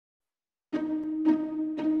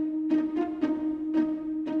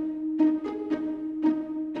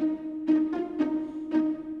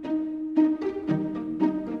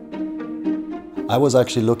I was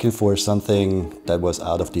actually looking for something that was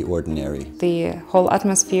out of the ordinary. The whole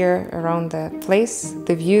atmosphere around the place,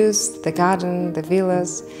 the views, the garden, the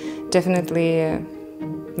villas, definitely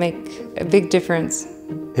make a big difference.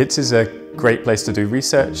 HITS is a great place to do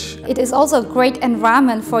research. It is also a great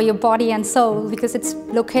environment for your body and soul because it's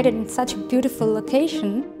located in such a beautiful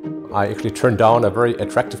location. I actually turned down a very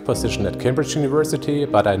attractive position at Cambridge University,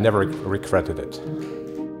 but I never regretted it.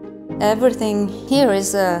 Everything here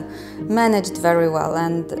is managed very well,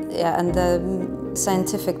 and the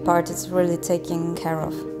scientific part is really taken care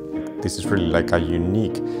of. This is really like a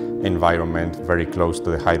unique environment, very close to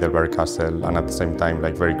the Heidelberg Castle, and at the same time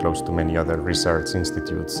like very close to many other research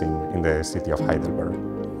institutes in the city of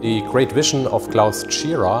Heidelberg. The great vision of Klaus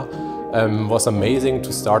Tschira was amazing,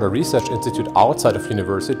 to start a research institute outside of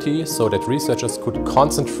university so that researchers could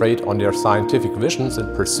concentrate on their scientific visions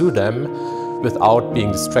and pursue them without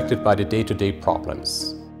being distracted by the day-to-day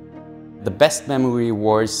problems. The best memory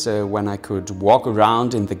was when I could walk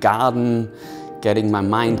around in the garden, getting my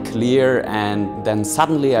mind clear, and then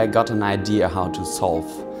suddenly I got an idea how to solve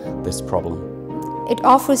this problem. It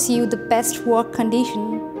offers you the best work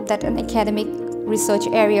condition that an academic research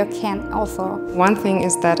area can offer. One thing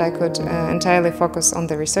is that I could entirely focus on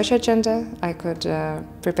the research agenda. I could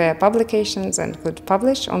prepare publications and could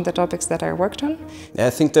publish on the topics that I worked on. I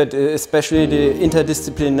think that especially the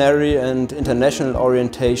interdisciplinary and international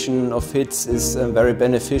orientation of HITS is very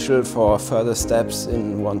beneficial for further steps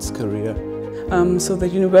in one's career. So the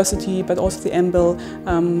university, but also the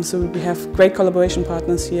MBIL, so we have great collaboration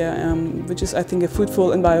partners here, which is, I think, a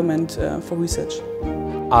fruitful environment for research.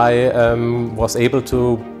 I was able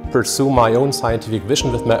to pursue my own scientific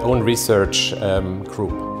vision with my own research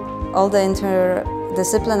group. All the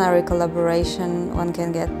interdisciplinary collaboration one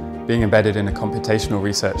can get. Being embedded in a computational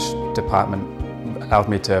research department allowed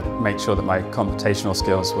me to make sure that my computational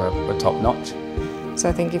skills were top-notch. So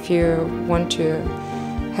I think if you want to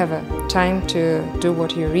have a time to do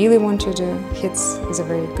what you really want to do, HITS is a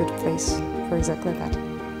very good place for exactly that.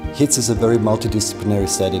 HITS is a very multidisciplinary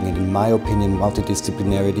setting, and in my opinion,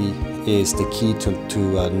 multidisciplinarity is the key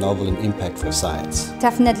to novel and impactful science.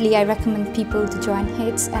 Definitely I recommend people to join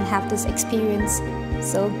HITS and have this experience,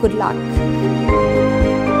 so good luck.